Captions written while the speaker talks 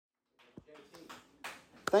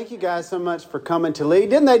Thank you guys so much for coming to lead.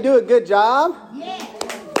 Didn't they do a good job? Yes.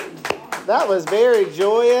 That was very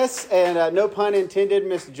joyous and no pun intended,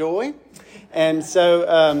 Miss Joy. And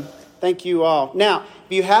so thank you all. Now,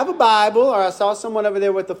 if you have a Bible, or I saw someone over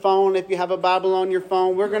there with the phone, if you have a Bible on your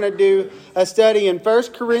phone, we're going to do a study in 1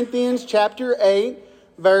 Corinthians chapter 8,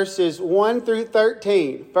 verses 1 through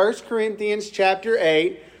 13. 1 Corinthians chapter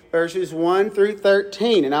 8, verses 1 through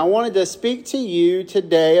 13. And I wanted to speak to you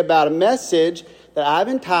today about a message that I've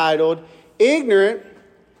entitled, Ignorant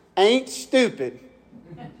Ain't Stupid.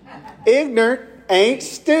 Ignorant ain't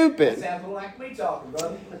stupid. Sounds like me talking,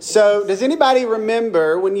 brother. So, does anybody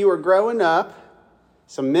remember when you were growing up,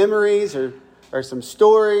 some memories or some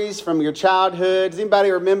stories from your childhood? Does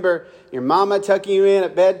anybody remember your mama tucking you in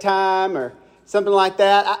at bedtime or something like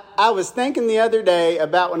that? I was thinking the other day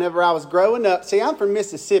about whenever I was growing up. See, I'm from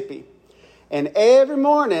Mississippi, and every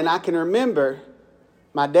morning I can remember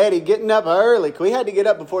my daddy getting up early. We had to get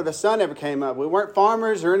up before the sun ever came up. We weren't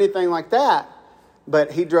farmers or anything like that,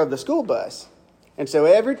 but he drove the school bus. And so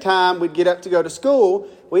every time we'd get up to go to school,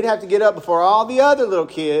 we'd have to get up before all the other little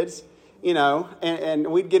kids, you know, and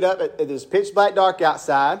we'd get up. It was pitch black dark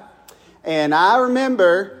outside. And I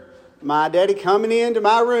remember my daddy coming into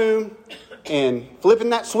my room and flipping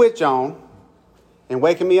that switch on and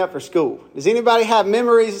waking me up for school. Does anybody have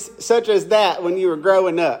memories such as that when you were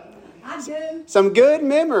growing up? I do. Some good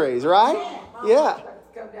memories, right? Yeah.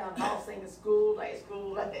 Come down the hall singing school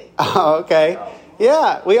day. Oh, okay.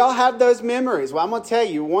 Yeah, we all have those memories. Well, I'm going to tell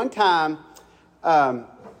you, one time,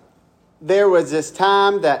 there was this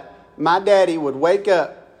time that my daddy would wake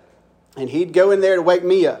up, and he'd go in there to wake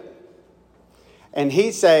me up. And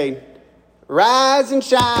he'd say, rise and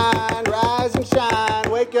shine,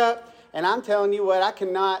 wake up. And I'm telling you what, I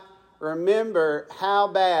cannot remember how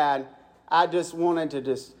bad I just wanted to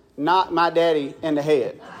just knock my daddy in the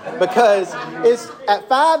head. Because it's at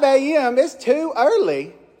 5 a.m., it's too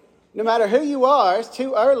early. No matter who you are, it's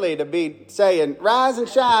too early to be saying, rise and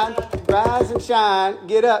shine,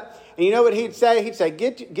 get up. And you know what he'd say? He'd say,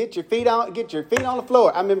 get your feet on the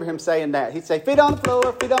floor. I remember him saying that. He'd say, feet on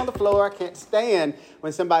the floor. I can't stand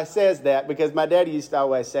when somebody says that because my daddy used to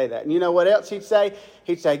always say that. And you know what else he'd say?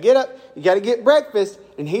 He'd say, get up, you got to get breakfast.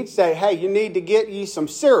 And he'd say, hey, you need to get you some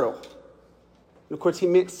cereal. And of course, he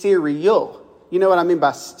meant cereal. You know what I mean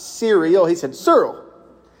by cereal? He said cereal.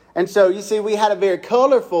 And so, you see, we had a very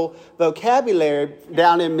colorful vocabulary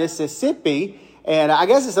down in Mississippi. And I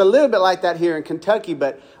guess it's a little bit like that here in Kentucky.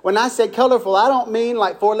 But when I say colorful, I don't mean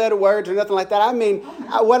like four-letter words or nothing like that. I mean,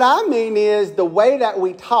 what I mean is the way that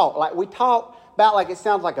we talk. Like we talk about like it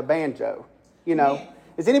sounds like a banjo, you know. Yeah.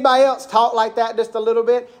 Does anybody else talk like that just a little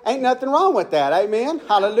bit? Ain't nothing wrong with that. Amen.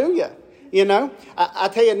 Hallelujah. You know, I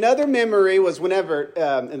tell you another memory was whenever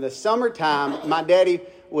in the summertime, my daddy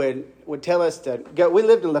would tell us to go. We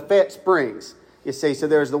lived in Lafayette Springs, you see, so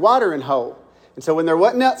there's the watering hole. And so when there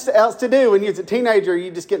wasn't else to do, when you was a teenager, you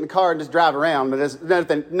just get in the car and just drive around, but there's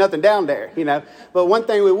nothing down there, you know. But one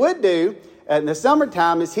thing we would do in the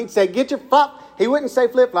summertime is he'd say, he wouldn't say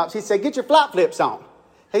flip-flops, he'd say, get your flop flips on.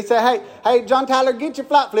 He'd say, hey, John Tyler, get your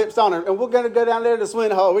flop flips on, and we're going to go down there to the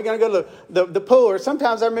swimming hole. We're going to go to the pool. Or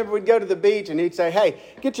sometimes I remember we'd go to the beach, and he'd say, hey,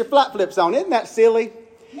 get your flop flips on. Isn't that silly?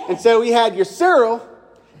 Yeah. And so we had your cereal,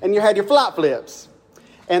 and you had your flop flips.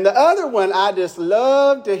 And the other one I just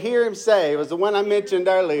loved to hear him say was the one I mentioned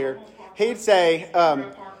earlier. He'd say,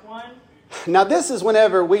 now this is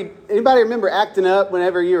whenever anybody remember acting up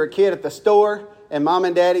whenever you were a kid at the store, and mom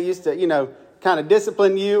and daddy used to, you know, kind of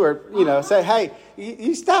discipline you or, you know, say, hey,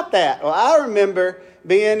 you stop that. Well, I remember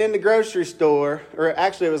being in the grocery store, or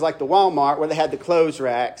actually it was like the Walmart where they had the clothes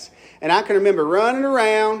racks. And I can remember running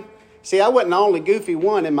around. See, I wasn't the only goofy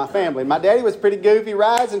one in my family. My daddy was pretty goofy,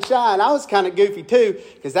 rise and shine. I was kind of goofy too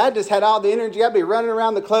because I just had all the energy. I'd be running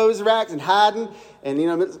around the clothes racks and hiding. And, you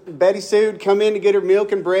know, Betty Sue would come in to get her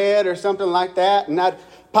milk and bread or something like that. And I'd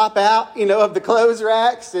pop out, you know, of the clothes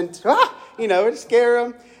racks and, you know, it'd scare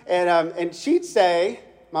them. And she'd say,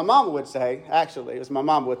 my mama would say, actually, it was my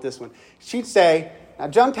mama with this one. She'd say, now,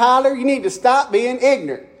 John Tyler, you need to stop being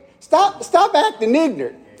ignorant. Stop acting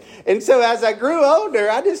ignorant. And so as I grew older,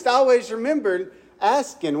 I just always remembered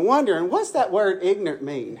asking, wondering, what's that word ignorant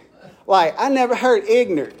mean? Like, I never heard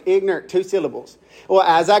ignorant, 2 syllables. Well,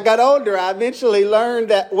 as I got older, I eventually learned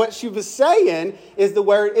that what she was saying is the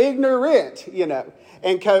word ignorant, you know.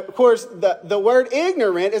 And of course, the word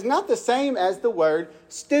ignorant is not the same as the word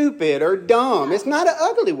stupid or dumb. It's not an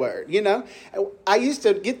ugly word, you know. I used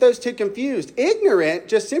to get those two confused. Ignorant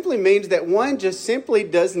just simply means that one just simply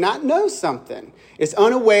does not know something. It's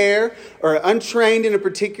unaware or untrained in a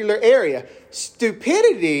particular area.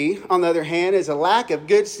 Stupidity, on the other hand, is a lack of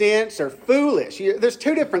good sense or foolish. There's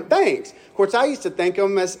two different things. Of course, I used to think of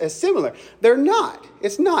them as similar. They're not.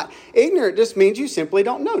 It's not. Ignorant just means you simply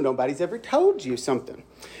don't know. Nobody's ever told you something.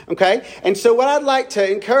 Okay? And so what I'd like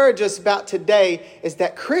to encourage us about today is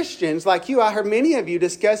that Christians like you, I heard many of you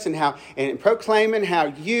discussing how and proclaiming how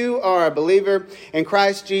you are a believer in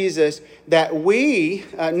Christ Jesus, that we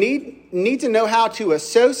need to know how to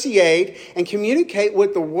associate and communicate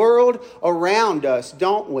with the world around us,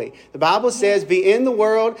 don't we? The Bible says, be in the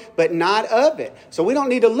world, but not of it. So we don't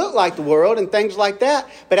need to look like the world and things like that.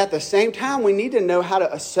 But at the same time, we need to know how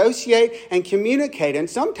to associate and communicate. And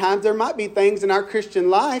sometimes there might be things in our Christian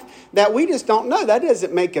life that we just don't know. That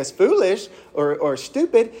doesn't make us foolish or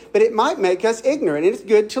stupid, but it might make us ignorant. And it's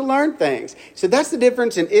good to learn things. So that's the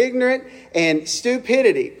difference in ignorant and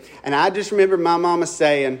stupidity. And I just remember my mama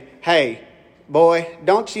saying, hey, boy,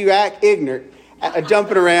 don't you act ignorant,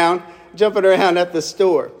 jumping around at the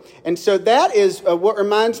store. And so that is what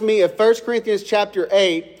reminds me of 1 Corinthians chapter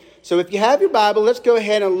 8. So if you have your Bible, let's go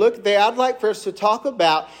ahead and look there. I'd like for us to talk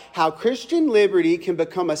about how Christian liberty can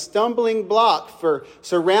become a stumbling block for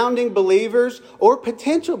surrounding believers or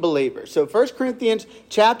potential believers. So 1 Corinthians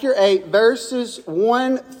chapter 8, verses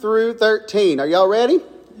 1 through 13. Are y'all ready?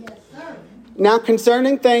 Yes, sir. Now,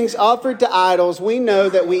 concerning things offered to idols, we know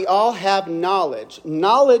that we all have knowledge.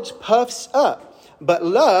 Knowledge puffs up, but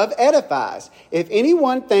love edifies. If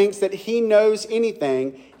anyone thinks that he knows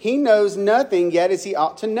anything, he knows nothing yet as he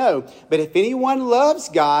ought to know. But if anyone loves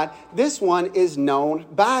God, this one is known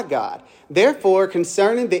by God. Therefore,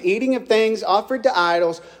 concerning the eating of things offered to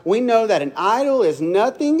idols, we know that an idol is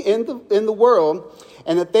nothing in the world,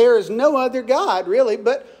 and that there is no other God, really,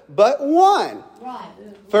 but one. Right.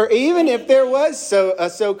 For even if there was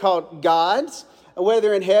so-called gods,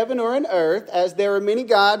 whether in heaven or in earth, as there are many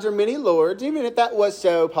gods or many lords, even if that was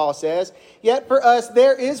so, Paul says, yet for us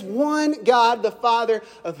there is one God, the Father,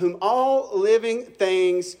 of whom all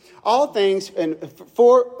things, and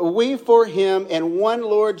for him, and one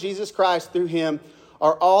Lord Jesus Christ, through him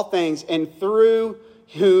are all things, and through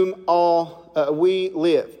whom all we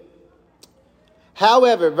live.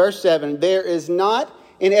 However, verse 7, there is not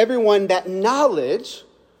in everyone that knowledge,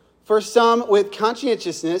 for some with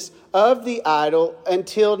conscientiousness of the idol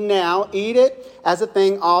until now eat it as a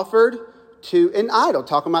thing offered to an idol.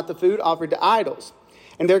 Talking about the food offered to idols.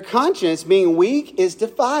 And their conscience being weak is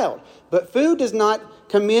defiled. But food does not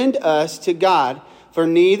commend us to God. For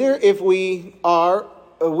neither if we are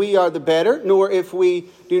the better, nor if we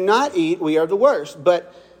do not eat, we are the worse.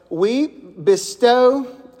 But we bestow,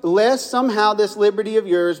 lest somehow this liberty of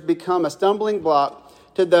yours become a stumbling block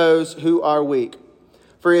to those who are weak.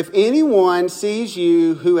 For if anyone sees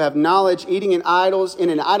you who have knowledge eating in an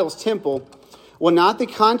idol's temple, will not the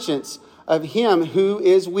conscience of him who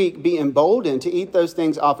is weak be emboldened to eat those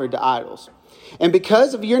things offered to idols? And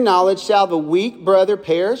because of your knowledge shall the weak brother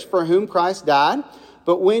perish for whom Christ died?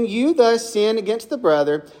 But when you thus sin against the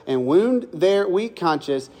brother and wound their weak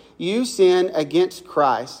conscience, you sin against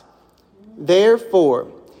Christ.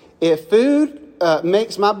 Therefore, if food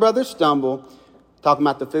makes my brother stumble, talking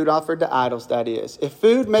about the food offered to idols, that is. If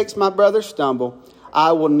food makes my brother stumble,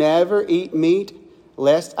 I will never eat meat,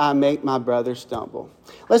 lest I make my brother stumble.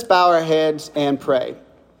 Let's bow our heads and pray.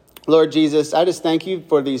 Lord Jesus, I just thank you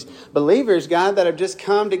for these believers, God, that have just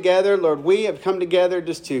come together. Lord, we have come together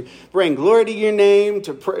just to bring glory to your name,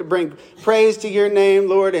 to bring praise to your name,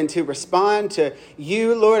 Lord, and to respond to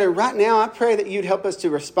you, Lord. And right now, I pray that you'd help us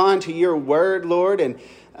to respond to your word, Lord, and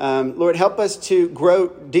Lord, help us to grow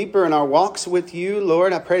deeper in our walks with you,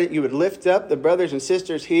 Lord. I pray that you would lift up the brothers and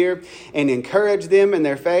sisters here and encourage them in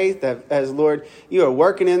their faith as, Lord, you are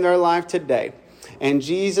working in their life today. In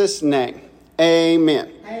Jesus' name,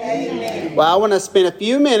 amen. Amen. Well, I want to spend a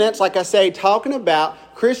few minutes, like I say, talking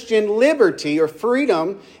about Christian liberty or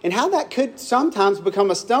freedom and how that could sometimes become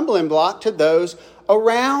a stumbling block to those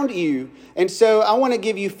around you. And so I want to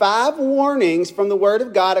give you 5 warnings from the Word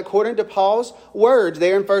of God according to Paul's words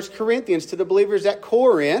there in 1 Corinthians to the believers at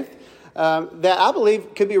Corinth that I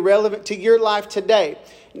believe could be relevant to your life today.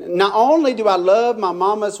 Not only do I love my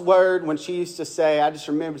mama's word when she used to say, I just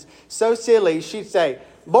remember, so silly, she'd say,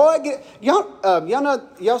 boy,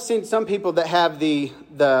 y'all seen some people that have the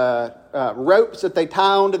ropes that they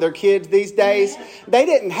tie onto their kids these days. They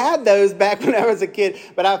didn't have those back when I was a kid,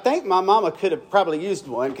 but I think my mama could have probably used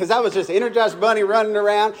one because I was just Energized Bunny running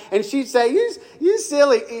around, and she'd say, "You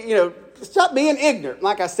silly, stop being ignorant,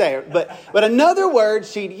 like I say. But another word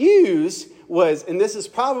she'd use was, and this is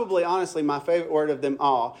probably honestly my favorite word of them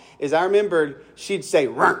all, is I remembered she'd say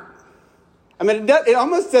 "runt." I mean, it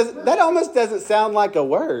almost doesn't sound like a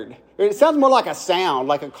word. It sounds more like a sound,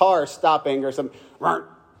 like a car stopping or something. "Runt,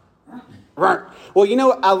 runt." Well,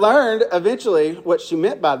 I learned eventually what she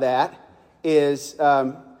meant by that is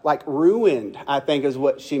like ruined, I think is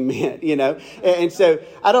what she meant, And so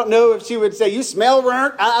I don't know if she would say, "You smell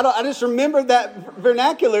runt." I just remember that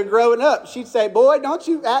vernacular growing up. She'd say, "Boy, don't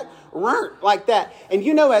you act runt like that." And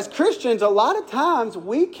as Christians, a lot of times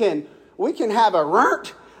we can have a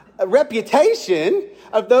runt reputation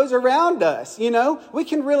of those around us. We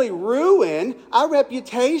can really ruin our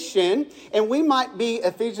reputation, and we might be,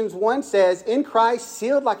 Ephesians 1 says, in Christ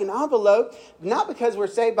sealed like an envelope, not because we're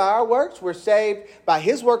saved by our works, we're saved by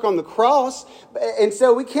his work on the cross. And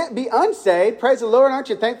so we can't be unsaved. Praise the Lord. Aren't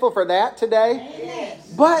you thankful for that today? Yes.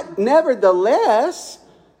 But nevertheless,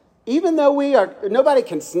 even though nobody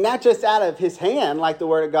can snatch us out of his hand, like the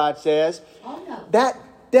word of God says, that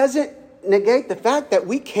doesn't negate the fact that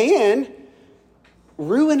we can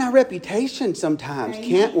ruin our reputation sometimes,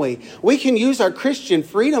 can't we? We can use our Christian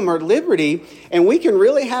freedom or liberty, and we can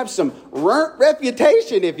really have some runt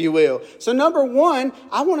reputation, if you will. So number one,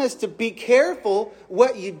 I want us to be careful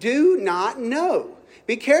what you do not know.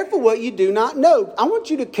 Be careful what you do not know. I want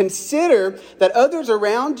you to consider that others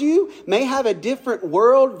around you may have a different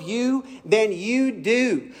worldview than you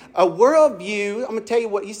do. A worldview, I'm going to tell you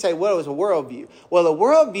what you say, what is a worldview? Well, a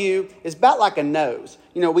worldview is about like a nose.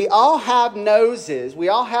 We all have noses. We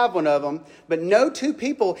all have one of them, but no two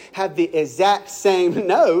people have the exact same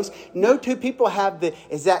nose. No two people have the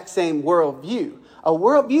exact same worldview. A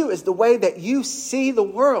worldview is the way that you see the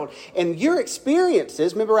world. And your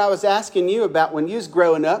experiences, remember I was asking you about when you was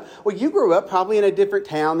growing up. Well, you grew up probably in a different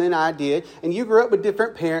town than I did. And you grew up with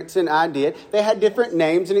different parents than I did. They had different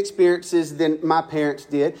names and experiences than my parents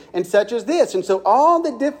did. And such as this. And so all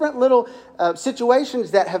the different little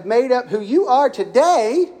situations that have made up who you are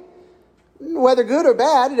today, whether good or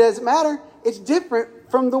bad, it doesn't matter. It's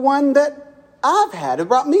different from the one that I've had. It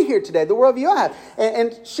brought me here today, the worldview I have.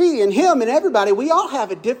 And she and him and everybody, we all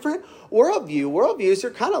have a different worldview. Worldviews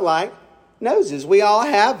are kind of like noses. We all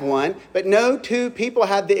have one, but no two people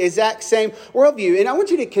have the exact same worldview. And I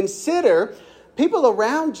want you to consider people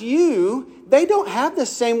around you, they don't have the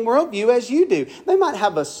same worldview as you do. They might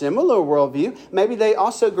have a similar worldview. Maybe they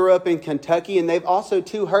also grew up in Kentucky and they've also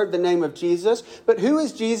too heard the name of Jesus. But who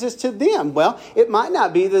is Jesus to them? Well, it might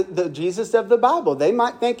not be the Jesus of the Bible. They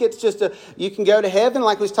might think it's just you can go to heaven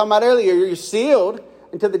like we was talking about earlier. You're sealed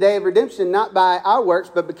until the day of redemption, not by our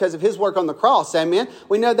works, but because of his work on the cross. Amen.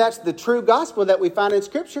 We know that's the true gospel that we find in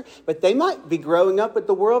Scripture, but they might be growing up with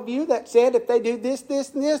the worldview that said if they do this,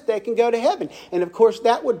 this, and this, they can go to heaven. And of course,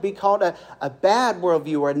 that would be called a bad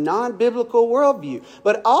worldview or a non-biblical worldview.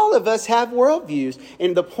 But all of us have worldviews.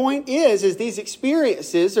 And the point is these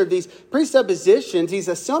experiences or these presuppositions, these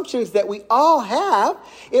assumptions that we all have,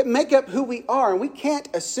 it make up who we are. And we can't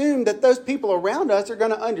assume that those people around us are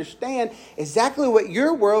going to understand exactly what your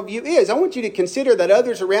worldview is. I want you to consider that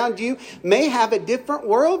others around you may have a different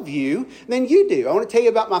worldview than you do. I want to tell you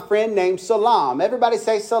about my friend named Salam. Everybody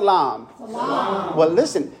say Salam. Salam. Well,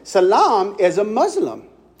 listen, Salam is a Muslim.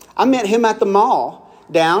 I met him at the mall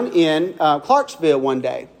down in Clarksville one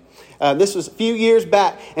day. This was a few years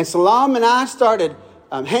back. And Salam and I started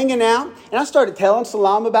hanging out, and I started telling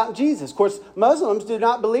Salam about Jesus. Of course, Muslims do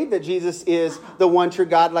not believe that Jesus is the one true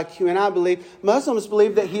God like you and I believe. Muslims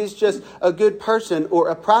believe that he's just a good person or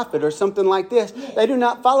a prophet or something like this. They do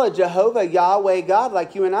not follow Jehovah, Yahweh, God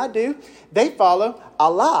like you and I do. They follow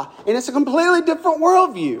Allah. And it's a completely different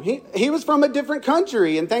worldview. He was from a different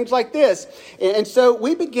country and things like this. And so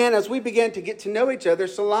as we began to get to know each other,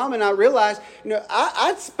 Salam and I realized,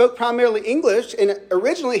 I spoke primarily English, and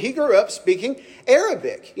originally he grew up speaking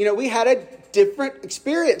Arabic. We had a different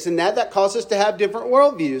experience in that caused us to have different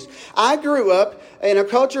worldviews. I grew up in a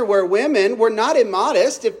culture where women were not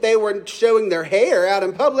immodest if they were showing their hair out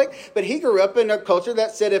in public, but he grew up in a culture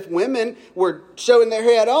that said if women were showing their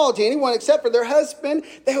hair at all to anyone except for their husband,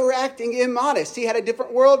 they were acting immodest. He had a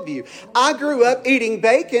different worldview. I grew up eating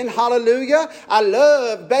bacon. Hallelujah. I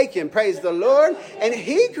love bacon. Praise the Lord. And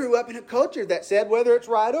he grew up in a culture that said, whether it's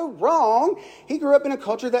right or wrong, he grew up in a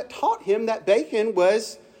culture that taught him that bacon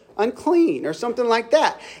was unclean or something like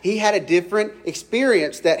that. He had a different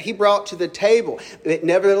experience that he brought to the table. But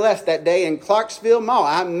nevertheless, that day in Clarksville Mall,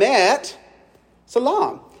 I met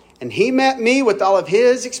Salam. And he met me with all of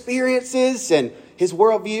his experiences and his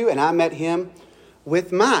worldview, and I met him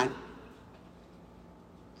with mine.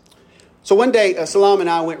 So one day, Salam and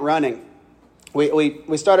I went running.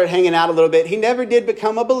 we started hanging out a little bit. He never did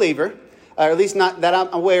become a believer, or at least not that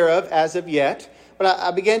I'm aware of as of yet. But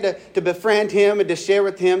I began to befriend him and to share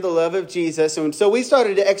with him the love of Jesus. And so we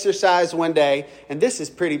started to exercise one day, and this is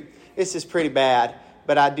pretty bad,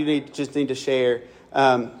 but I just need to share.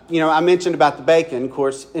 I mentioned about the bacon. Of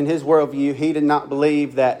course, in his worldview, he did not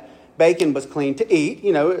believe that bacon was clean to eat.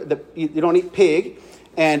 You don't eat pig.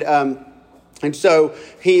 And so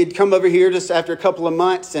he had come over here just after a couple of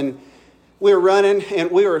months, and we were running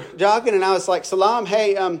and we were jogging, and I was like, Salam,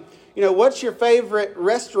 hey, what's your favorite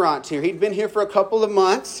restaurant here? He'd been here for a couple of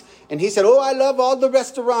months, and he said, I love all the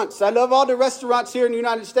restaurants. I love all the restaurants here in the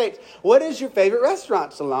United States. What is your favorite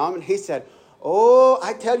restaurant, Salam? And he said,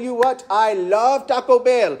 I tell you what, I love Taco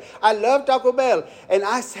Bell. I love Taco Bell. And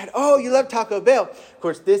I said, you love Taco Bell. Of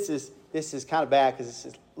course, this is kind of bad because this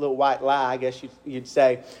is a little white lie, I guess you'd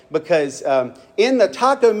say. Because in the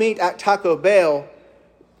taco meat at Taco Bell,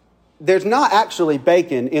 there's not actually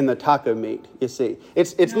bacon in the taco meat, you see.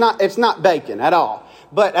 It's not bacon at all.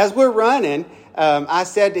 But as we're running, I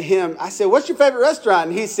said to him, what's your favorite restaurant?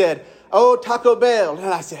 And he said, Taco Bell.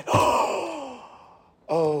 And I said, oh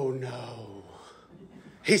no.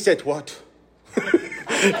 He said, what?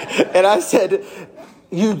 And I said,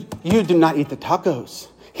 you do not eat the tacos.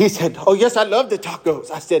 He said, yes, I love the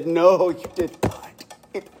tacos. I said, no, you did not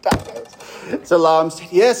eat the tacos. Salam said,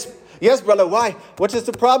 yes, brother, why? What is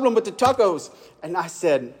the problem with the tacos? And I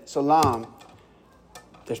said, Salam,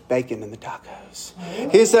 there's bacon in the tacos.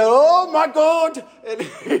 He said, oh my God. And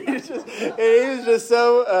he was just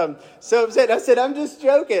so upset. I said, I'm just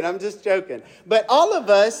joking. But all of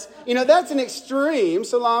us, that's an extreme.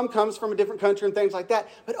 Salam comes from a different country and things like that.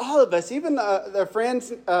 But all of us, even the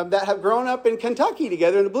friends that have grown up in Kentucky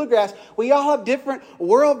together in the bluegrass, we all have different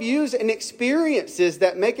worldviews and experiences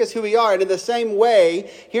that make us who we are. And in the same way,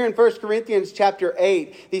 here in 1 Corinthians chapter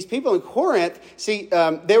 8, these people in Corinth, see,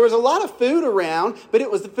 there was a lot of food around, but it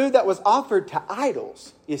was the food that was offered to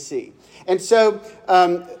idols, you see. And so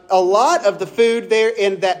a lot of the food there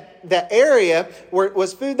in that area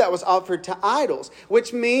was food that was offered to idols,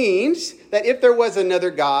 which means that if there was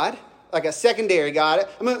another God, like a secondary God,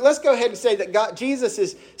 let's go ahead and say that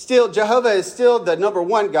Jehovah is still the number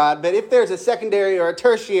one God, but if there's a secondary or a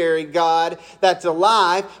tertiary God that's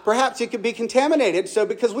alive, perhaps it could be contaminated. So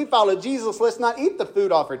because we follow Jesus, let's not eat the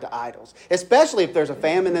food offered to idols, especially if there's a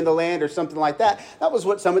famine in the land or something like that. That was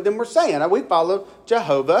what some of them were saying. We follow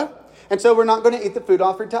Jehovah, and so we're not going to eat the food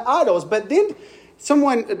offered to idols. But then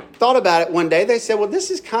someone thought about it one day. They said, well,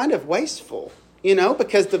 this is kind of wasteful,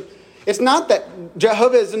 because it's not that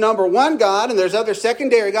Jehovah is the number one God and there's other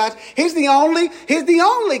secondary gods. He's the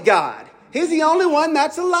only God. He's the only one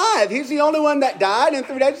that's alive. He's the only one that died, and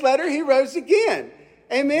 3 days later he rose again.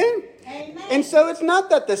 Amen? Amen. And so it's not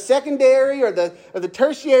that the secondary or the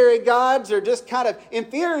tertiary gods are just kind of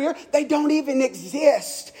inferior. They don't even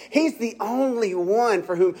exist. He's the only one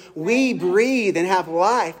for whom we breathe and have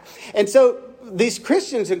life. And so these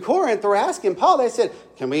Christians in Corinth were asking Paul, they said,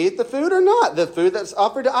 can we eat the food or not? The food that's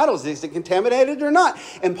offered to idols, is it contaminated or not?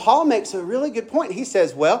 And Paul makes a really good point. He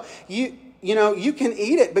says, well, you can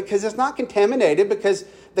eat it because it's not contaminated, because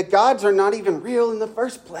the gods are not even real in the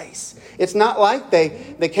first place. It's not like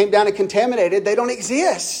they came down and contaminated. They don't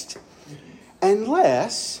exist.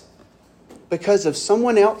 Unless because of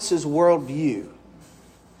someone else's worldview.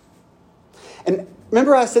 And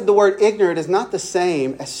remember I said the word ignorant is not the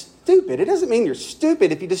same as stupid. It doesn't mean you're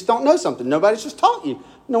stupid if you just don't know something. Nobody's just taught you.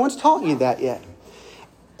 No one's taught you that yet.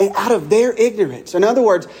 And out of their ignorance, in other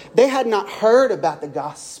words, they had not heard about the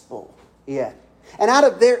gospel yet. And out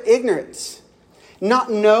of their ignorance,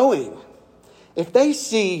 not knowing, if they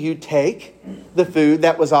see you take the food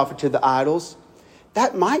that was offered to the idols,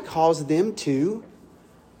 that might cause them to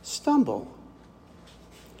stumble.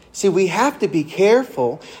 See, we have to be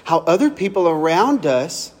careful how other people around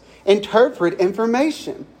us interpret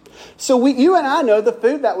information. So you and I know the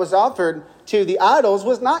food that was offered to the idols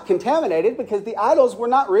was not contaminated because the idols were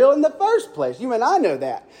not real in the first place. You and I know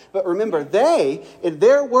that. But remember, they, in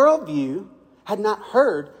their worldview, had not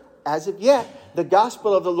heard, as of yet, the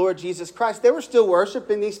gospel of the Lord Jesus Christ. They were still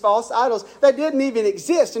worshiping these false idols that didn't even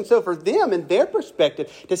exist. And so for them, in their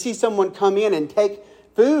perspective, to see someone come in and take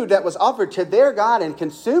food that was offered to their God and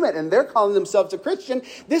consume it, and they're calling themselves a Christian,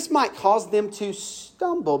 this might cause them to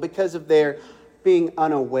stumble because of their being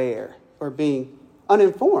unaware or being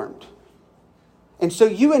uninformed. And so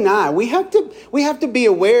you and I, we have to be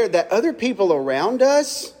aware that other people around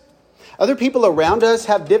us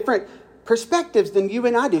have different perspectives than you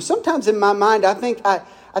and I do. Sometimes in my mind, I think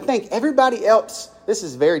everybody else, this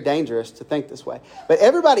is very dangerous to think this way. But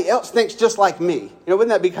everybody else thinks just like me. Wouldn't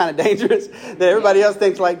that be kind of dangerous that everybody else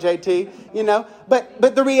thinks like JT?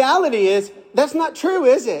 But the reality is that's not true,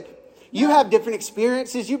 is it? You have different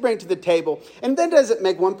experiences you bring to the table. And that doesn't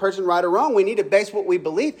make one person right or wrong. We need to base what we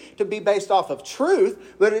believe to be based off of truth.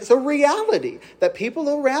 But it's a reality that people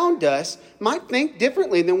around us might think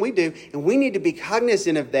differently than we do. And we need to be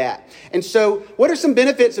cognizant of that. And so what are some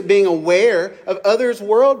benefits of being aware of others'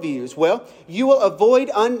 worldviews? Well, you will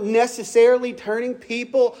avoid unnecessarily turning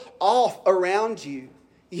people off around you.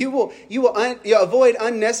 You will avoid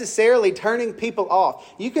unnecessarily turning people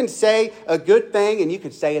off. You can say a good thing and you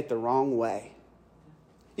could say it the wrong way.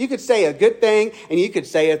 You could say a good thing and you could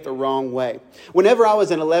say it the wrong way. Whenever I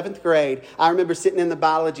was in 11th grade, I remember sitting in the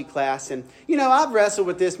biology class. And, I've wrestled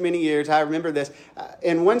with this many years. I remember this.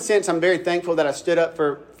 In one sense, I'm very thankful that I stood up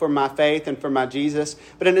for my faith and for my Jesus.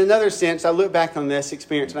 But in another sense, I look back on this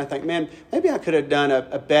experience and I think, man, maybe I could have done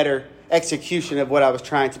a better execution of what I was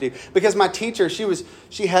trying to do. Because my teacher,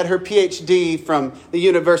 she had her PhD from the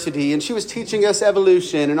university, and she was teaching us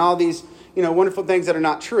evolution and all these, wonderful things that are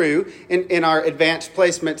not true in our advanced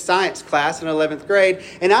placement science class in 11th grade.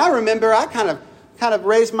 And I remember I kind of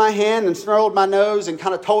raised my hand and snarled my nose and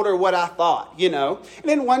kind of told her what I thought, And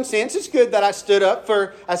in one sense, it's good that I stood up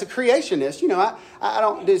as a creationist. I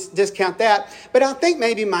don't discount that. But I think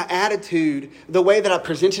maybe my attitude, the way that I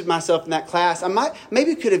presented myself in that class, I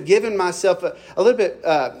maybe could have given myself a little bit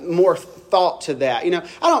more thought to that.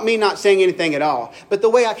 I don't mean not saying anything at all. But the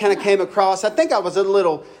way I kind of came across, I think I was a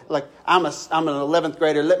little like, I'm an 11th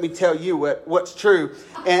grader. Let me tell you what's true.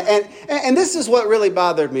 And this is what really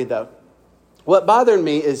bothered me, though. What bothered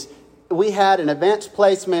me is we had an advanced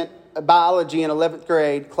placement biology in 11th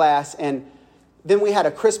grade class, and then we had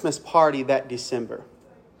a Christmas party that December.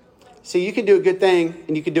 So you could do a good thing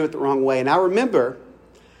and you could do it the wrong way. And I remember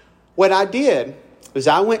what I did was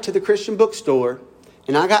I went to the Christian bookstore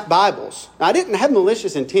and I got Bibles. Now, I didn't have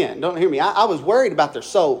malicious intent. Don't hear me. I was worried about their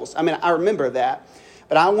souls. I remember that.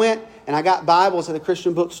 But I went and I got Bibles at the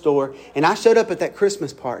Christian bookstore, and I showed up at that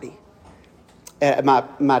Christmas party at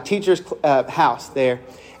my teacher's house there,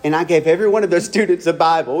 and I gave every one of those students a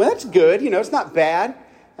Bible. Well, that's good. It's not bad.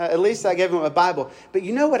 At least I gave them a Bible. But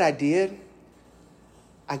you know what I did?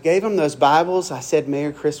 I gave them those Bibles. I said,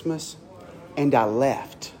 Merry Christmas, and I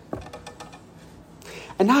left.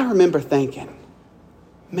 And I remember thinking,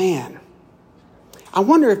 man, I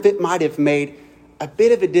wonder if it might have made a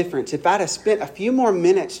bit of a difference if I'd have spent a few more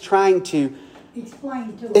minutes trying to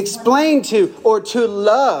explain to or to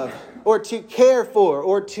love or to care for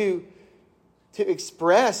or to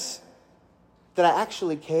express that I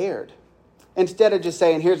actually cared, instead of just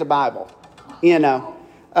saying, here's a Bible,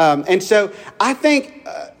 And so I think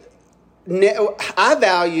I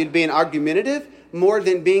valued being argumentative more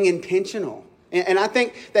than being intentional. And I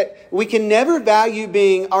think that we can never value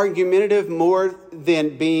being argumentative more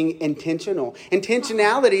than being intentional.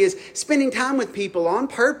 Intentionality is spending time with people on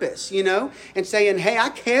purpose, and saying, hey, I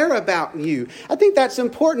care about you. I think that's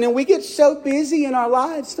important. And we get so busy in our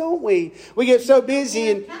lives, don't we? We get so busy,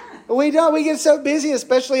 and we get so busy,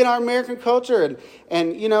 especially in our American culture.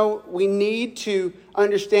 And we need to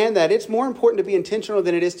understand that it's more important to be intentional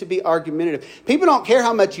than it is to be argumentative. People don't care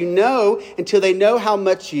how much you know until they know how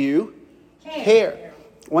much you care.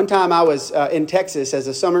 One time I was in Texas as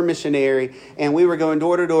a summer missionary, and we were going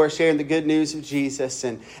door to door sharing the good news of Jesus.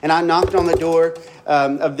 And I knocked on the door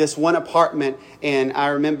of this one apartment, and I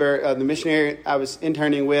remember the missionary I was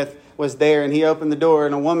interning with was there, and he opened the door,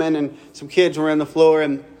 and a woman and some kids were on the floor,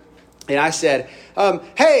 and I said,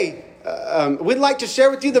 hey, we'd like to share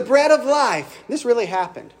with you the bread of life. This really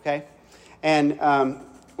happened, okay? And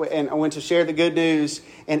I went to share the good news,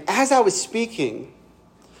 and as I was speaking,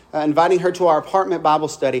 inviting her to our apartment Bible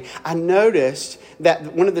study, I noticed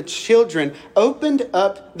that one of the children opened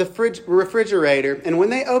up the refrigerator. And when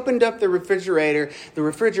they opened up the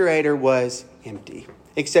refrigerator was empty,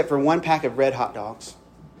 except for one pack of red hot dogs.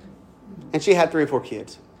 And she had 3 or 4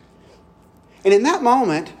 kids. And in that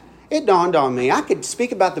moment, it dawned on me, I could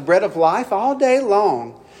speak about the bread of life all day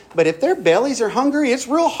long. But if their bellies are hungry, it's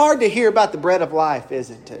real hard to hear about the bread of life,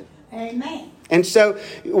 isn't it? Amen. And so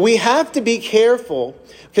we have to be careful,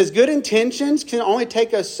 because good intentions can only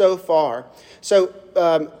take us so far. So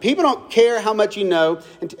people don't care how much you know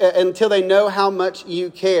until they know how much you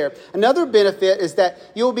care. Another benefit is that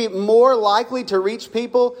you'll be more likely to reach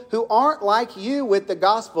people who aren't like you with the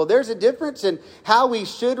gospel. There's a difference in how we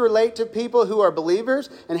should relate to people who are believers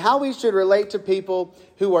and how we should relate to people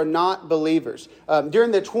who are not believers.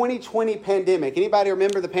 During the 2020 pandemic, anybody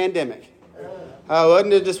remember the pandemic? Oh,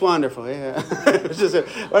 wasn't it just wonderful? Yeah. It was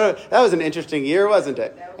that was an interesting year, wasn't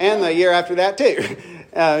it? And the year after that, too.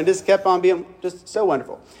 It just kept on being just so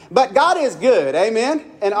wonderful. But God is good, amen?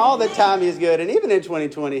 And all the time He's good. And even in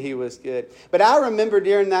 2020, He was good. But I remember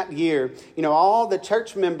during that year, all the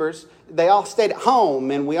church members, they all stayed at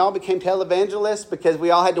home. And we all became televangelists because we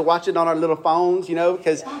all had to watch it on our little phones,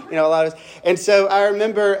 because, a lot of us. And so I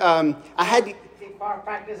remember I had to...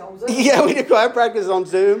 Practice on Zoom. Yeah, we did choir practice on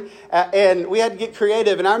Zoom, and we had to get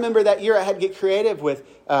creative. And I remember that year I had to get creative with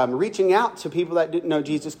reaching out to people that didn't know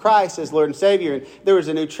Jesus Christ as Lord and Savior. And there was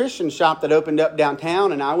a nutrition shop that opened up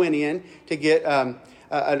downtown, and I went in to get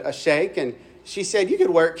a shake. And she said, "You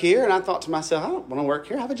could work here." And I thought to myself, "I don't want to work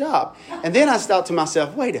here. I have a job." And then I thought to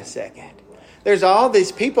myself, "Wait a second. There's all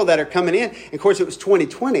these people that are coming in." And of course, it was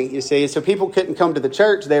 2020, you see, so people couldn't come to the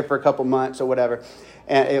church there for a couple months or whatever.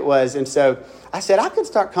 And so I said I could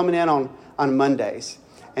start coming in on Mondays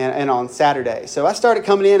and on Saturdays. So I started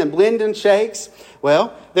coming in and blending shakes.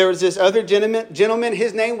 Well, there was this other gentleman.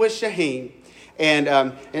 His name was Shaheen.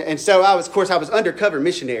 And so I was undercover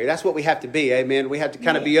missionary. That's what we have to be, amen. We have to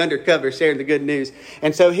kind of be undercover, sharing the good news.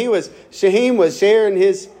 And so Shaheen was stirring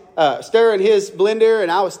his blender,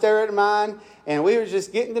 and I was stirring mine. And we were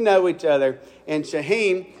just getting to know each other. And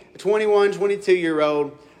Shaheen, a 21,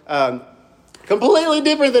 22-year-old, completely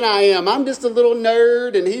different than I am. I'm just a little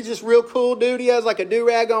nerd, and he's just real cool dude. He has like a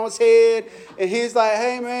do-rag on his head, and he's like,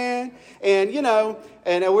 "Hey, man." And,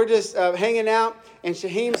 and we're just hanging out. And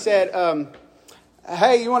Shaheen said,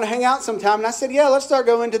 "Hey, you want to hang out sometime?" And I said, "Yeah, let's start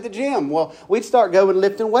going to the gym." Well, we'd start going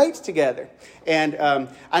lifting weights together. And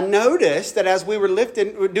I noticed that as we were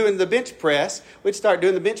doing the bench press, we'd start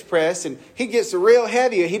doing the bench press, and he gets real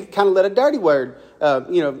heavy. He'd kind of let a dirty word,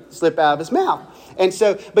 slip out of his mouth. And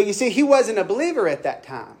so, but you see, he wasn't a believer at that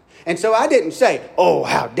time. And so I didn't say, "Oh,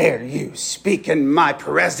 how dare you speak in my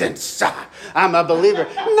presence. I'm a believer."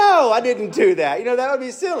 No, I didn't do that. That would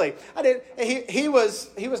be silly. I didn't. He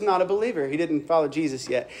was not a believer. He didn't follow Jesus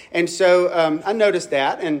yet. And so I noticed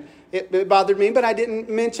that, and it bothered me, but I didn't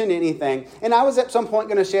mention anything. And I was at some point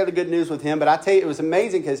going to share the good news with him, but I tell you, it was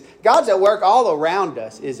amazing because God's at work all around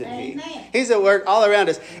us, isn't He? Amen. He's at work all around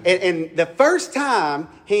us. And the first time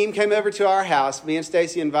he came over to our house, me and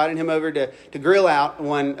Stacy invited him over to grill out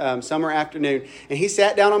one summer afternoon. And he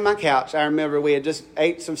sat down on my couch. I remember we had just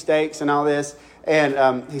ate some steaks and all this.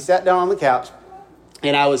 And he sat down on the couch.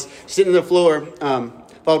 And I was sitting on the floor,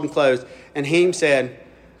 folding clothes. And he said,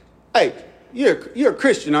 "Hey, you're a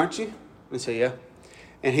Christian, aren't you?" I said, "Yeah."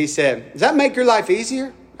 And he said, "Does that make your life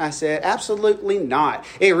easier?" I said, "Absolutely not.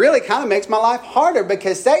 It really kind of makes my life harder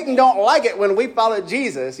because Satan don't like it when we follow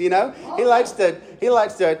Jesus, He likes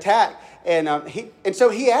to attack. And so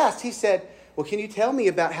he asked, he said, "Well, can you tell me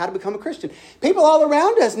about how to become a Christian?" People all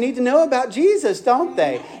around us need to know about Jesus, don't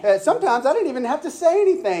they? Sometimes I didn't even have to say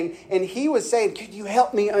anything. And he was saying, "Could you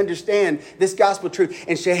help me understand this gospel truth?"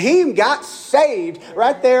 And Shaheen got saved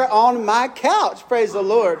right there on my couch. Praise the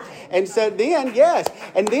Lord. And so then, yes.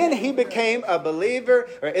 And then he became a believer.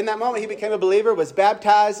 Or in that moment, he became a believer, was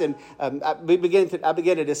baptized. And I began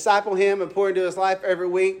to disciple him and pour into his life every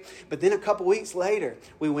week. But then a couple weeks later,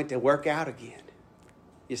 we went to work out again,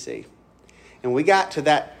 you see. And we got to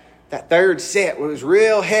that third set where it was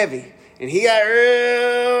real heavy. And he got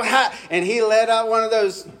real hot. And he let out one of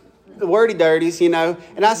those wordy dirties, And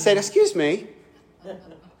I said, "Excuse me."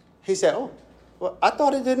 He said, "Oh, well, I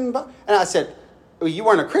thought it didn't." And I said, "Well, you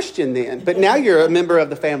weren't a Christian then. But now you're a member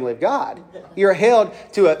of the family of God. You're held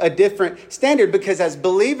to a different standard because as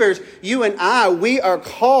believers, you and we are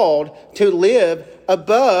called to live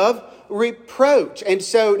above reproach." And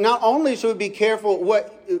so not only should we be careful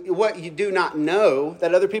what you do not know,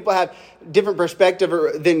 that other people have different perspective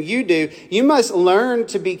than you do, you must learn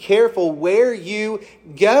to be careful where you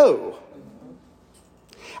go.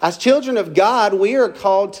 As children of God, we are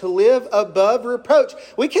called to live above reproach.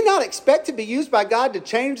 We cannot expect to be used by God to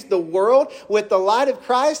change the world with the light of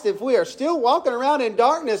Christ if we are still walking around in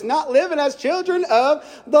darkness, not living as children of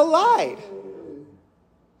the light.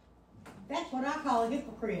 That's what I call a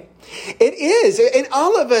hypocrite. It is. And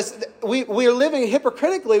all of us, we are living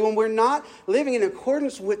hypocritically when we're not living in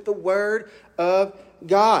accordance with the Word of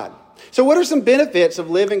God. So what are some benefits of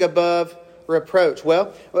living above reproach?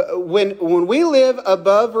 Well, when we live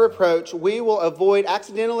above reproach, we will avoid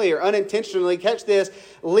accidentally or unintentionally, catch this,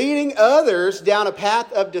 leading others down a path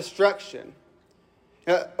of destruction.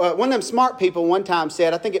 One of them smart people one time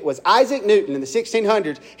said, I think it was Isaac Newton in the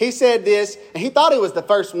 1600s, he said this, and he thought he was the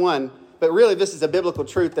first one but really this is a biblical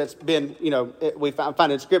truth that's been, we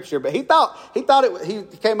find in Scripture. But he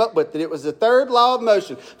came up with it. It was the third law of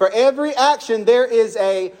motion. For every action, there is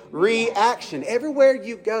a reaction. Everywhere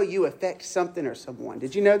you go, you affect something or someone.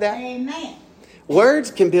 Did you know that? Amen.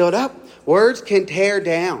 Words can build up. Words can tear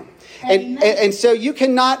down. And so you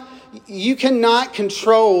cannot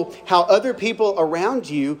control how other people around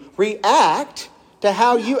you react to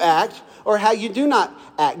how you act or how you do not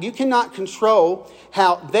act. You cannot control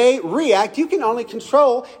how they react. You can only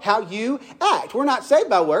control how you act. We're not saved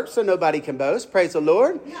by works, so nobody can boast. Praise the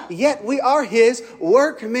Lord. No. Yet we are His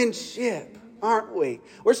workmanship, aren't we?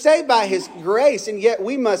 We're saved by His grace, and yet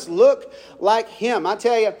we must look like Him. I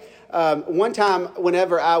tell you, one time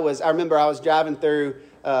whenever I remember I was driving through,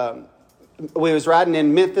 we was riding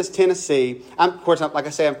in Memphis, Tennessee. Of course, like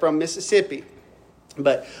I say, I'm from Mississippi.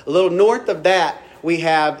 But a little north of that, we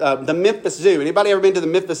have the Memphis Zoo. Anybody ever been to the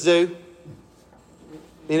Memphis Zoo?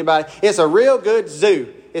 Anybody? It's a real good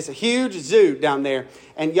zoo. It's a huge zoo down there.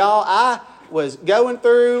 And y'all, I was going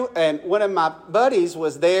through, and one of my buddies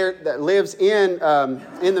was there that lives in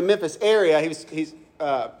the Memphis area. He's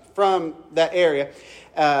from that area.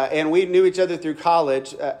 And we knew each other through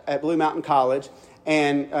college at Blue Mountain College.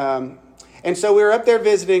 And so we were up there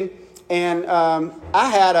visiting. And I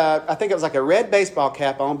had I think it was like a red baseball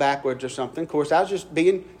cap on backwards or something. Of course, I was just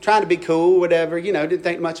trying to be cool, whatever, didn't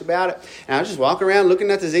think much about it. And I was just walking around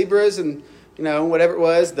looking at the zebras and, whatever it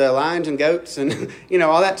was, the lions and goats and,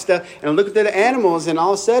 all that stuff. And I'm looking through the animals, and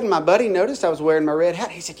all of a sudden my buddy noticed I was wearing my red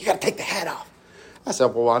hat. He said, "You got to take the hat off." I said,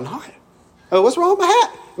 "Well, why not?" "Oh, what's wrong with my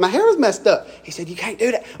hat? My hair was messed up." He said, "You can't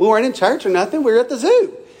do that. We weren't in church or nothing. We were at the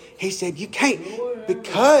zoo." He said, "You can't,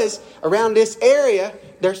 because around this area,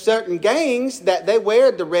 there's certain gangs that they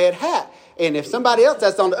wear the red hat. And if somebody else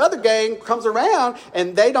that's on the other gang comes around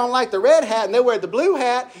and they don't like the red hat and they wear the blue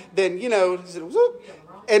hat, then,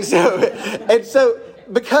 and so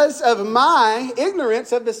because of my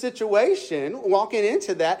ignorance of the situation, walking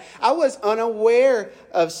into that, I was unaware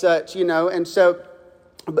of such, and so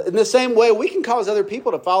but in the same way, we can cause other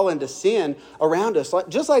people to fall into sin around us,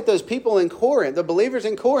 just like those people in Corinth, the believers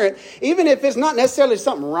in Corinth. Even if it's not necessarily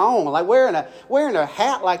something wrong, like wearing a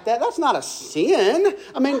hat like that, that's not a sin.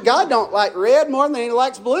 I mean, God don't like red more than He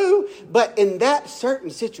likes blue. But in that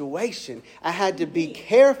certain situation, I had to be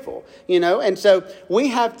careful, And so we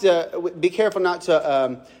have to be careful not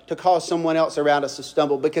to cause someone else around us to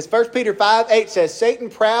stumble. Because 1 Peter 5:8 says, "Satan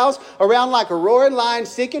prowls around like a roaring lion,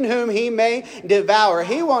 seeking whom he may devour."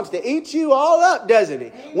 He wants to eat you all up, doesn't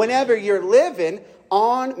he? Whenever you're living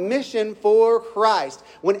on mission for Christ.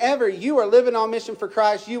 Whenever you are living on mission for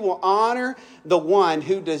Christ, you will honor the one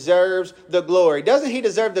who deserves the glory. Doesn't He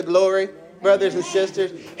deserve the glory? Brothers and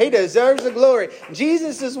sisters, He deserves the glory.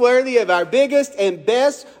 Jesus is worthy of our biggest and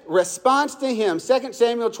best response to Him. 2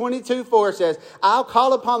 Samuel 22:4 says, "I'll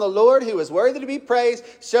call upon the Lord who is worthy to be praised.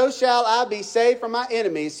 So shall I be saved from my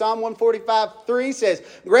enemies." Psalm 145:3 says,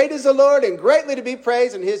 "Great is the Lord and greatly to be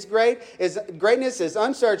praised, and His greatness is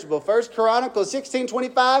unsearchable." 1 Chronicles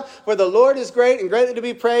 16:25, "For the Lord is great and greatly to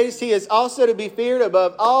be praised. He is also to be feared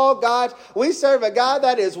above all gods." We serve a God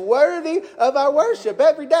that is worthy of our worship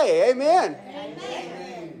every day. Amen.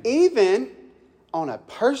 Amen. Even on a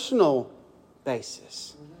personal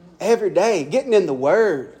basis, every day, getting in the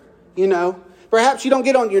Word, Perhaps you don't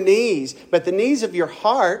get on your knees, but the knees of your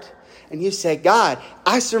heart, and you say, "God,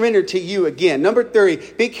 I surrender to you again." Number 3,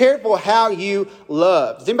 be careful how you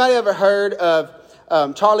love. Has anybody ever heard of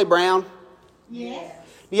Charlie Brown? Yes.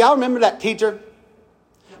 Do y'all remember that teacher?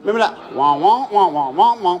 Remember that? Wah, wah, wah, wah,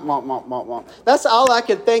 wah, wah, wah, wah, wah, wah. That's all I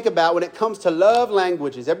can think about when it comes to love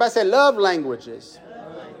languages. Everybody say love languages.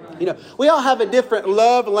 We all have a different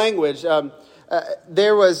love language.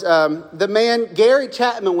 There was the man, Gary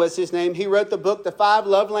Chapman was his name. He wrote the book, The 5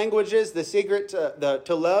 Love Languages, The Secret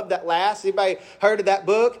to Love That Lasts. Anybody heard of that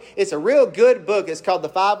book? It's a real good book. It's called The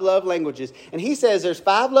 5 Love Languages. And he says there's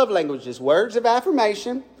 5 love languages: words of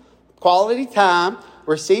affirmation, quality time,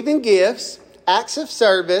 receiving gifts, acts of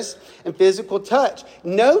service, and physical touch.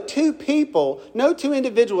 No two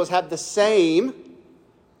individuals have the same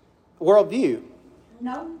worldview.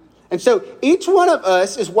 No. And so each one of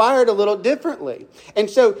us is wired a little differently. And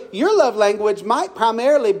so your love language might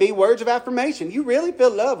primarily be words of affirmation. You really feel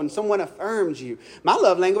love when someone affirms you. My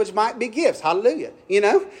love language might be gifts. Hallelujah.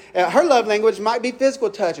 Her love language might be physical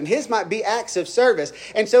touch, and his might be acts of service.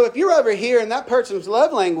 And so if you're over here and that person's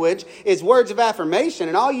love language is words of affirmation,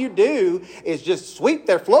 and all you do is just sweep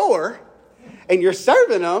their floor and you're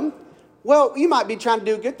serving them, well, you might be trying to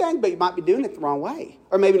do a good thing, but you might be doing it the wrong way,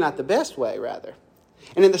 or maybe not the best way, rather.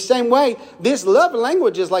 And in the same way, this love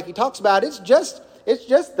language is like he talks about. It's just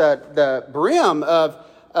the brim of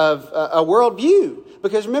a worldview.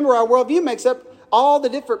 Because remember, our worldview makes up all the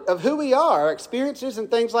different of who we are, our experiences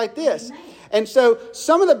and things like this. Amen. And so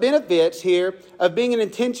some of the benefits here of being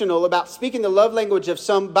intentional about speaking the love language of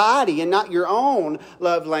somebody and not your own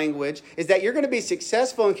love language is that you're going to be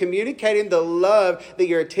successful in communicating the love that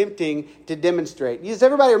you're attempting to demonstrate. Does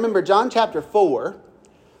everybody remember John chapter 4,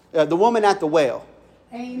 the woman at the well?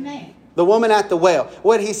 Amen. The woman at the well.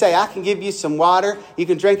 What did he say? I can give you some water. You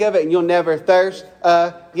can drink of it and you'll never thirst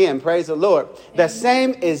again. Praise the Lord. The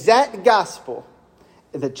same exact gospel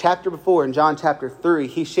in the chapter before, in John chapter 3,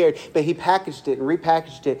 he shared, but he packaged it and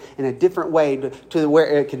repackaged it in a different way to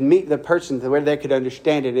where it could meet the person, to where they could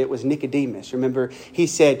understand it. It was Nicodemus. Remember, he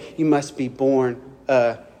said, you must be born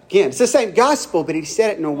again. It's the same gospel, but he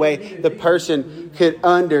said it in a way the person could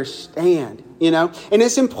understand, And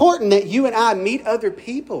it's important that you and I meet other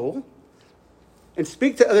people and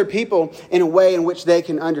speak to other people in a way in which they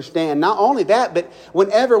can understand. Not only that, but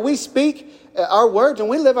whenever we speak our words and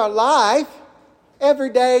we live our life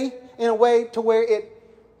every day in a way to where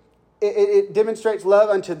it demonstrates love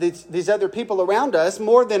unto these other people around us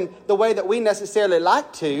more than the way that we necessarily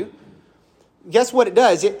like to, guess what it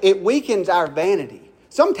does? It weakens our vanity.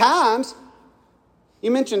 Sometimes,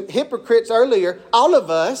 you mentioned hypocrites earlier, all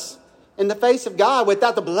of us in the face of God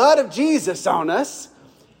without the blood of Jesus on us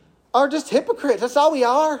are just hypocrites. That's all we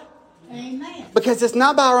are. Amen. Because it's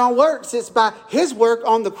not by our own works, it's by his work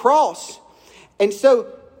on the cross. And so,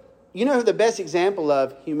 you know who the best example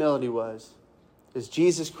of humility was? Is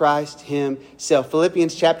Jesus Christ himself.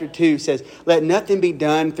 Philippians chapter 2 says, let nothing be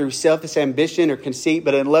done through selfish ambition or conceit,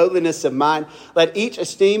 but in lowliness of mind. Let each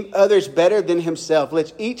esteem others better than himself.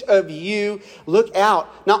 Let each of you look out,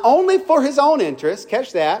 not only for his own interests,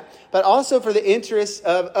 catch that, but also for the interests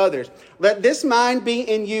of others. Let this mind be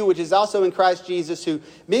in you, which is also in Christ Jesus, who,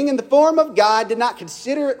 being in the form of God, did not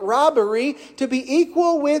consider it robbery to be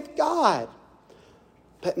equal with God,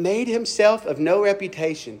 but made himself of no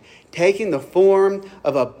reputation, taking the form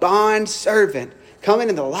of a bond servant, coming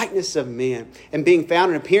in the likeness of men, and being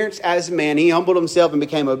found in appearance as a man, he humbled himself and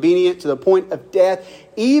became obedient to the point of death,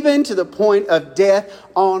 even to the point of death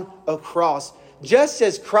on a cross. Just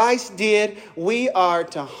as Christ did, we are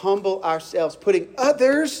to humble ourselves, putting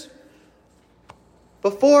others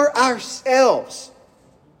before ourselves.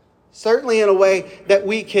 Certainly in a way that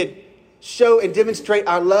we could show and demonstrate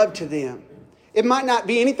our love to them. It might not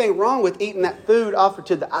be anything wrong with eating that food offered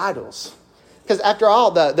to the idols. Because after all,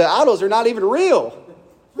 the idols are not even real.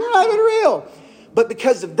 They're not even real. But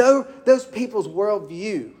because of those people's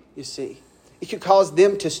worldview, you see, it could cause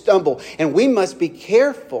them to stumble. And we must be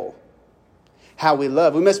careful how we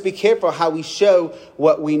love. We must be careful how we show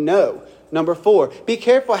what we know. Number 4, be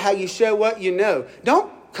careful how you show what you know. Don't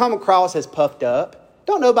come across as puffed up.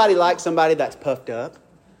 Don't nobody like somebody that's puffed up.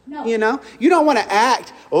 No. You don't want to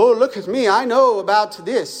act, oh, look at me, I know about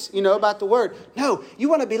this, about the word. No, you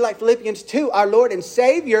want to be like Philippians 2, our Lord and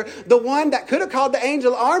Savior, the one that could have called the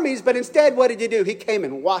angel armies, but instead, what did he do? He came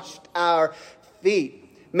and washed our feet.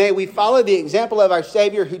 May we follow the example of our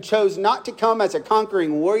Savior, who chose not to come as a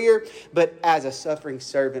conquering warrior, but as a suffering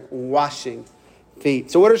servant, washing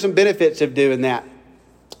feet. So what are some benefits of doing that?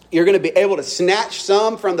 You're going to be able to snatch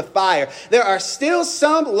some from the fire. There are still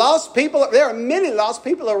some lost people. There are many lost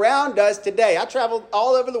people around us today. I travel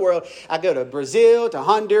all over the world. I go to Brazil, to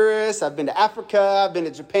Honduras. I've been to Africa. I've been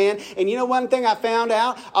to Japan. And you know one thing I found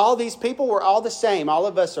out? All these people were all the same. All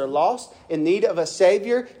of us are lost, in need of a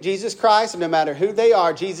Savior, Jesus Christ. And no matter who they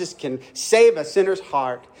are, Jesus can save a sinner's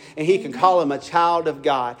heart. And he can call him a child of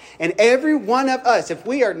God. And every one of us, if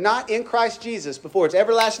we are not in Christ Jesus before it's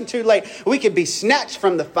everlasting too late, we can be snatched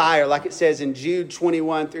from the fire, like it says in Jude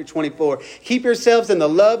 21 through 24. Keep yourselves in the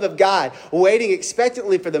love of God, waiting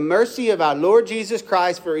expectantly for the mercy of our Lord Jesus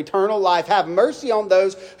Christ for eternal life. Have mercy on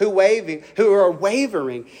those who are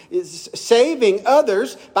wavering, saving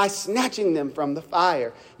others by snatching them from the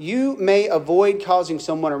fire. You may avoid causing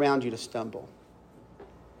someone around you to stumble.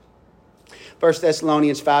 1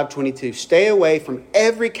 Thessalonians 5:22. Stay away from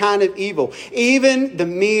every kind of evil, even the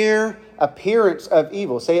mere appearance of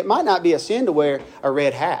evil. Say, it might not be a sin to wear a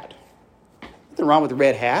red hat. Nothing wrong with a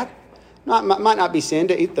red hat. Might not be sin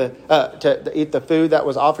to eat the food that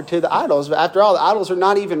was offered to the idols. But after all, the idols are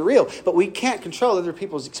not even real. But we can't control other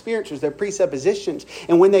people's experiences, their presuppositions.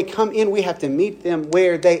 And when they come in, we have to meet them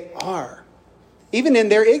where they are. Even in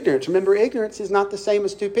their ignorance. Remember, ignorance is not the same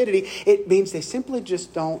as stupidity. It means they simply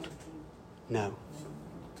just don't know.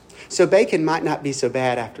 So bacon might not be so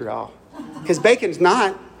bad after all. Because bacon's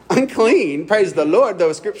not unclean. Praise the Lord,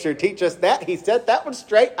 though Scripture teaches us that. He said that one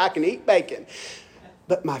straight. I can eat bacon.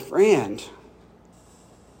 But my friend,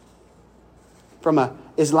 from an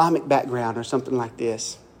Islamic background or something like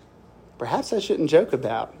this, perhaps I shouldn't joke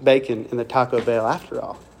about bacon in the Taco Bell after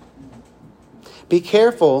all. Be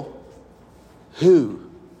careful who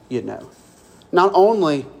you know. Not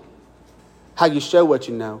only how you show what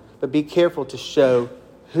you know, but be careful to show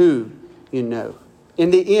who you know.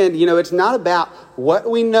 In the end, it's not about what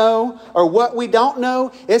we know or what we don't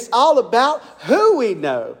know. It's all about who we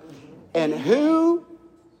know and who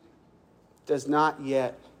does not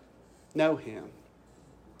yet know him.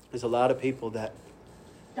 There's a lot of people that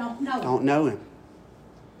don't know him.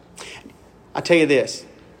 I tell you this,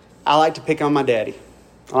 I like to pick on my daddy.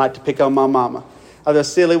 I like to pick on my mama. All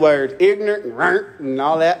those silly words, ignorant and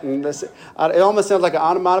all that. And it almost sounds like an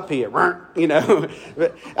onomatopoeia,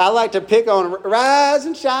 But I like to pick on rise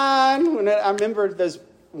and shine. I remember those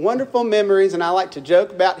wonderful memories, and I like to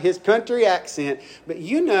joke about his country accent. But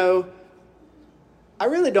I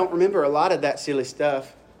really don't remember a lot of that silly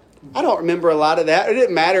stuff. I don't remember a lot of that. It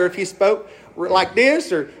didn't matter if he spoke like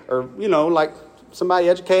this or like somebody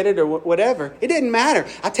educated or whatever. It didn't matter.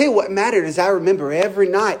 I tell you what mattered is I remember every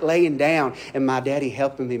night laying down and my daddy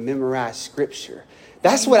helping me memorize scripture.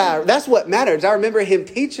 That's what matters. I remember him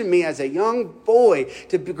teaching me as a young boy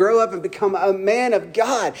to grow up and become a man of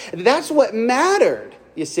God. That's what mattered.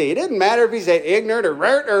 You see, it didn't matter if he's ignorant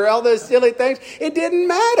or all those silly things. It didn't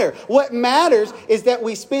matter. What matters is that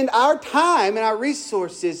we spend our time and our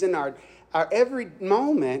resources and our every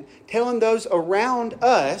moment telling those around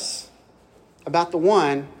us about the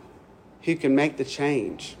one who can make the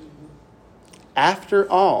change. After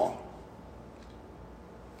all,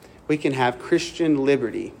 we can have Christian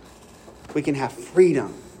liberty. We can have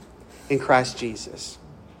freedom in Christ Jesus.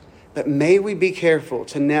 But may we be careful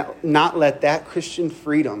to not let that Christian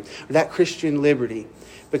freedom or that Christian liberty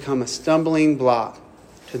become a stumbling block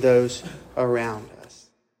to those around us.